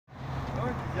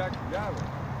exactly that way.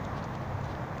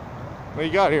 What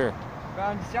you got here?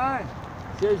 Found a sign.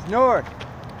 It says north.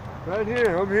 Right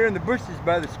here, over here in the bushes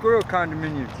by the squirrel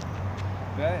condominiums.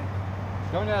 Right?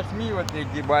 Don't ask me what they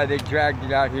did, why they dragged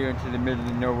it out here into the middle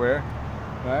of nowhere.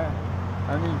 Right?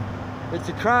 I mean, it's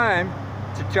a crime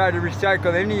to try to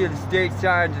recycle any of the state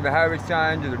signs or the highway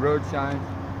signs or the road signs.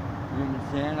 You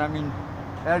understand? I mean,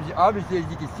 obviously, as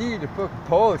you can see, the fucking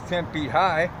pole is 10 feet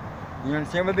high. You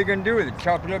understand what they're gonna do with it?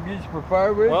 Chop it up, use it for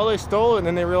firewood? Well, they stole it and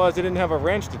then they realized they didn't have a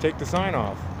wrench to take the sign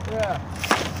off. Yeah.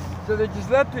 So they just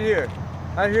left it here.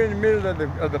 Out here in the middle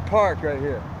of the park right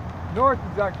here. North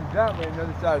is actually that way, on the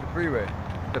other side of the freeway.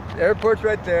 The airport's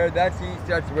right there, that's east,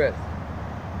 that's west.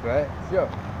 Right? So,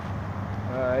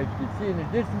 as you can see in the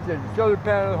distance, there's a solar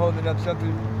panel holding up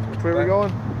something. Which way are we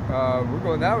going? We're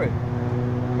going that way.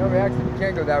 No, we actually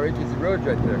can't go that way because the road's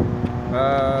right there.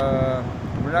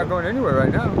 We're not going anywhere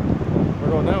right now. We're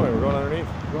going that way, we're going underneath.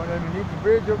 Going underneath the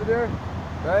bridge over there.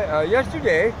 Right?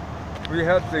 Yesterday, we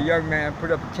helped a young man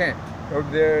put up a tent over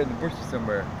there in the bushes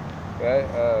somewhere. Right?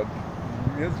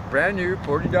 It was brand new,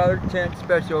 $40 tent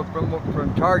special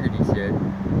from Target, he said.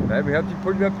 Right? We helped him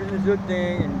put it up in this little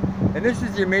thing, and this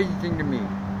is the amazing thing to me.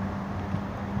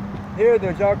 Here,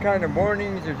 there's all kind of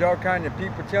warnings, there's all kind of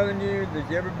people telling you, there's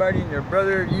everybody and their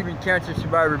brother, even cancer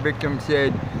survivor victims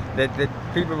said that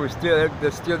people will steal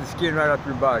the skin right off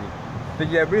your body. But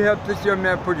yeah, we helped this young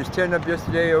man put his tent up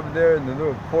yesterday over there in the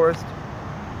little forest,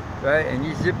 right? And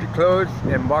he zipped it closed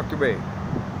and walked away.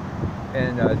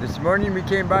 And this morning we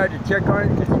came by to check on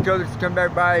it because he told us to come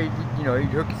back by. He'd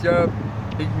hook us up.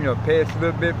 He'd pay us a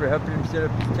little bit for helping him set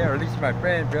up his tent, or at least my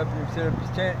friend for helping him set up his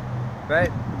tent, right?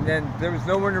 And then there was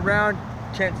no one around.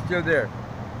 Tent's still there.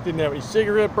 Didn't have any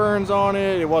cigarette burns on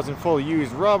it. It wasn't full of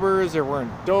used rubbers. There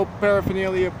weren't dope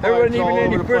paraphernalia. There wasn't even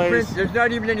any footprints. Place. There's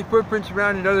not even any footprints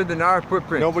around it other than our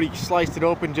footprints. Nobody sliced it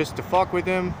open just to fuck with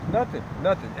him. Nothing.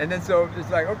 And then so it's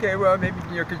like, okay, well maybe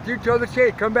because you told us,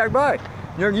 hey, come back by.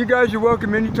 You guys are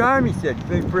welcome anytime. He said,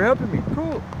 thanks for helping me.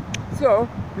 Cool. So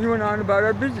we went on about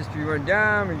our business. We went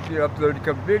down. We uploaded a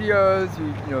couple videos.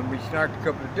 We snarked a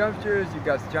couple of dumpsters. We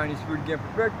got some Chinese food again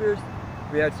for breakfast.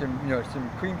 We had some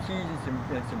cream cheese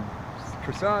and some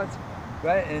croissants,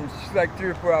 right? And it's just like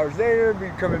 3 or 4 hours later, we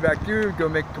were coming back through, go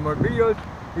make some more videos.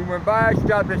 We went by,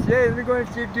 stopped and said, hey, let me go and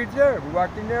see if dude's there. We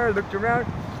walked in there, looked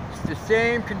around. It's the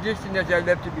same condition as I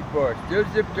left it before. Still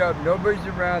zipped up, nobody's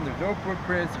around, there's no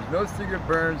footprints, there's no cigarette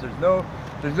burns,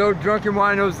 there's no drunken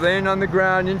winos laying on the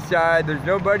ground inside, there's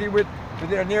nobody with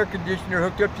an air conditioner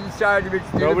hooked up to the side of it.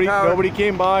 Nobody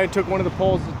came by and took one of the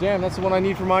poles and said, damn, that's the one I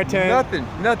need for my tent.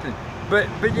 Nothing.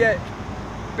 But yet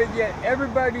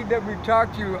everybody that we've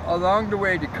talked to along the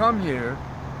way to come here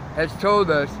has told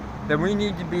us that we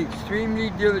need to be extremely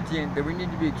diligent, that we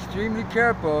need to be extremely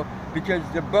careful because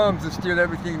the bums will steal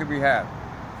everything that we have.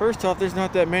 First off, there's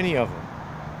not that many of them.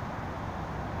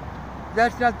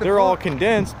 That's not the They're point. all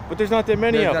condensed, but there's not that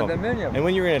many of them. That many of them. And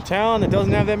when you're in a town that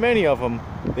doesn't have that many of them,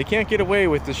 they can't get away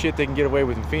with the shit they can get away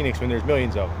with in Phoenix when there's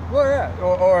millions of them. Well, yeah,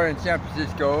 or in San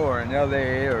Francisco, or in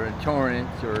LA, or in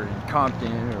Torrance, or in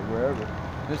Compton, or wherever.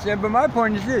 But my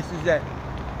point is this, is that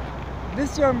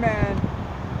this young man,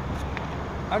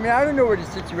 I mean, I don't know what his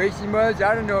situation was.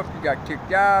 I don't know if he got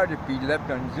kicked out, if he left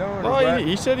on his own. No,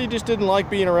 he said he just didn't like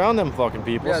being around them fucking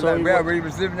people. Yeah, so where he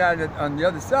was living out on the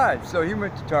other side. So he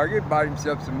went to Target, bought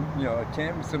himself some, a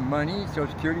tent with some money, Social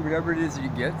Security, whatever it is that he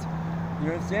gets. You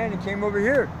know what I'm saying? He came over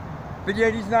here, but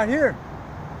yet he's not here,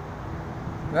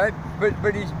 right?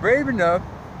 But he's brave enough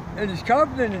and he's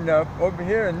confident enough over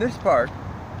here in this park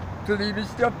to leave his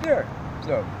stuff there.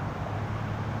 So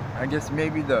I guess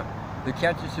maybe the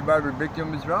cancer survivor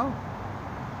victim is wrong.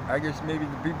 I guess maybe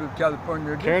the people of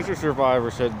California are different. Cancer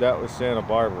survivor said that was Santa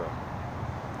Barbara.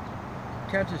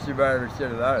 Cancer survivor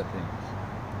said a lot of things.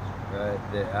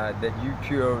 Right? That you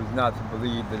chose not to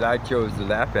believe that I chose to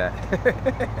laugh at.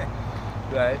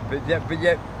 Right? But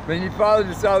yet, when you followed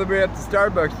us all the way up to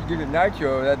Starbucks to get a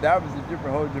nitro, that was a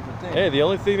whole different thing. Hey, the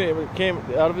only thing that came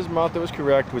out of his mouth that was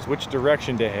correct was which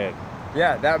direction to head.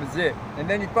 Yeah, that was it. And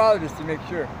then he followed us to make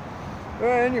sure. Well,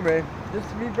 anyway, this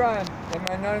is me, Brian, and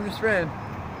my anonymous friend,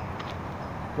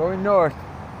 going north.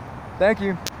 Thank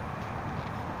you.